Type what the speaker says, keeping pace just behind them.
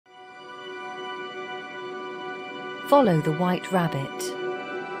Follow the white rabbit.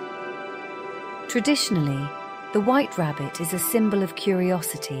 Traditionally, the white rabbit is a symbol of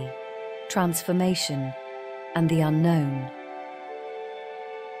curiosity, transformation, and the unknown.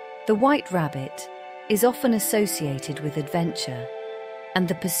 The white rabbit is often associated with adventure and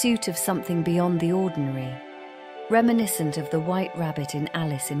the pursuit of something beyond the ordinary, reminiscent of the white rabbit in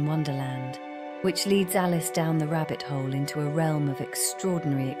Alice in Wonderland, which leads Alice down the rabbit hole into a realm of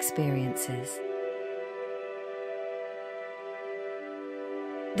extraordinary experiences.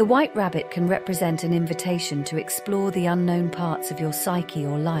 The white rabbit can represent an invitation to explore the unknown parts of your psyche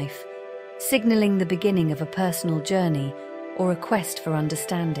or life, signaling the beginning of a personal journey or a quest for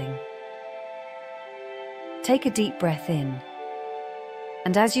understanding. Take a deep breath in,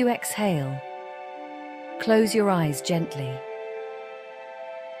 and as you exhale, close your eyes gently.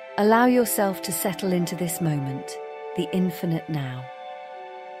 Allow yourself to settle into this moment, the infinite now.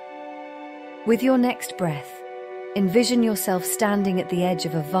 With your next breath, envision yourself standing at the edge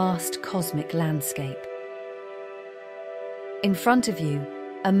of a vast cosmic landscape. In front of you,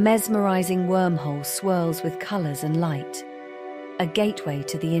 a mesmerizing wormhole swirls with colors and light, a gateway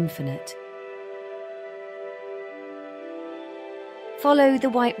to the infinite. Follow the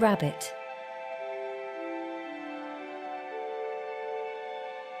white rabbit.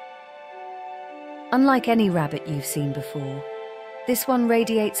 Unlike any rabbit you've seen before, this one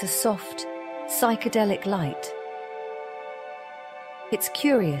radiates a soft, psychedelic light. It's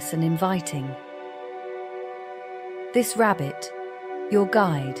curious and inviting. This rabbit, your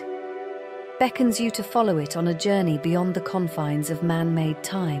guide, beckons you to follow it on a journey beyond the confines of man-made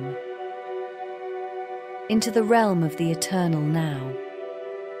time, into the realm of the eternal now.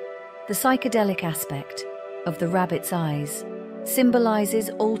 The psychedelic aspect of the rabbit's eyes symbolizes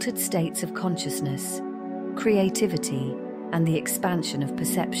altered states of consciousness, creativity, and the expansion of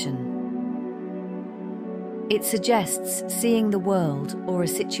perception. It suggests seeing the world or a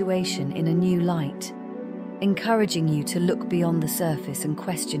situation in a new light, encouraging you to look beyond the surface and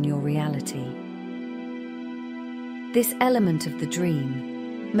question your reality. This element of the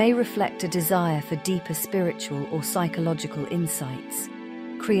dream may reflect a desire for deeper spiritual or psychological insights,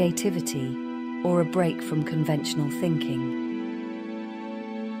 creativity, or a break from conventional thinking.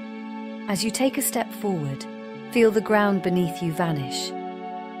 As you take a step forward, feel the ground beneath you vanish.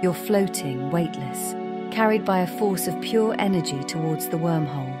 You're floating, weightless, carried by a force of pure energy towards the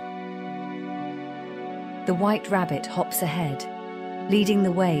wormhole. The white rabbit hops ahead, leading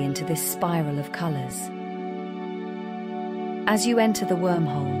the way into this spiral of colors. As you enter the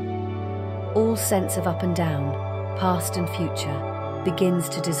wormhole, all sense of up and down, past and future, begins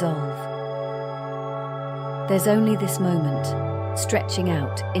to dissolve. There's only this moment, stretching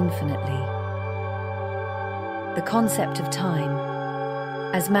out infinitely. The concept of time,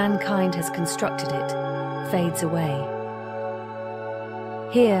 as mankind has constructed it, fades away.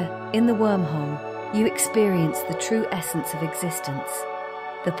 Here, in the wormhole, you experience the true essence of existence,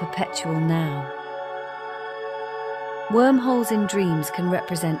 the perpetual now. Wormholes in dreams can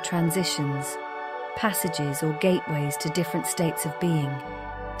represent transitions, passages or gateways to different states of being,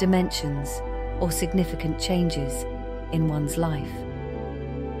 dimensions, or significant changes in one's life.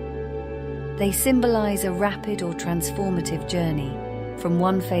 They symbolize a rapid or transformative journey from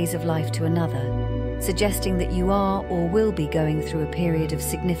one phase of life to another, suggesting that you are or will be going through a period of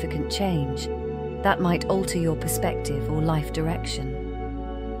significant change that might alter your perspective or life direction.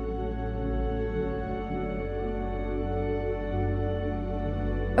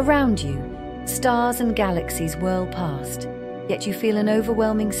 Around you, stars and galaxies whirl past, yet you feel an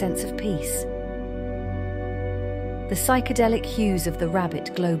overwhelming sense of peace. The psychedelic hues of the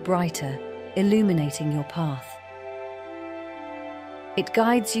rabbit glow brighter, illuminating your path. It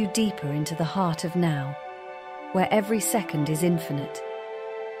guides you deeper into the heart of now, where every second is infinite.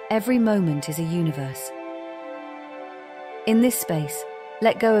 Every moment is a universe. In this space,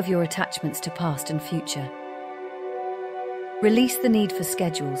 let go of your attachments to past and future. Release the need for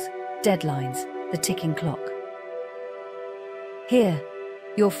schedules, deadlines, the ticking clock. Here,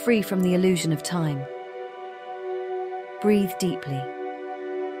 you're free from the illusion of time. Breathe deeply,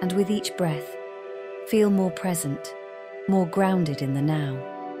 and with each breath, feel more present, more grounded in the now.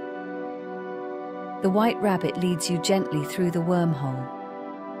 The white rabbit leads you gently through the wormhole,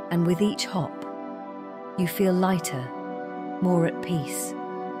 and with each hop, you feel lighter, more at peace.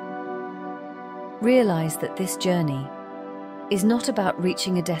 Realize that this journey is not about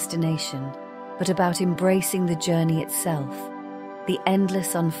reaching a destination, but about embracing the journey itself, the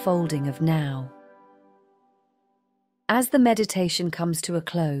endless unfolding of now. As the meditation comes to a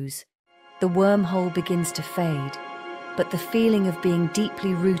close, the wormhole begins to fade, but the feeling of being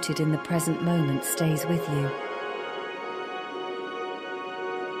deeply rooted in the present moment stays with you.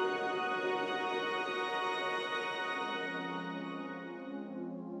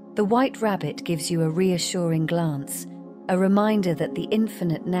 The white rabbit gives you a reassuring glance, a reminder that the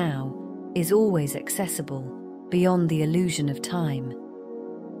infinite now is always accessible, beyond the illusion of time.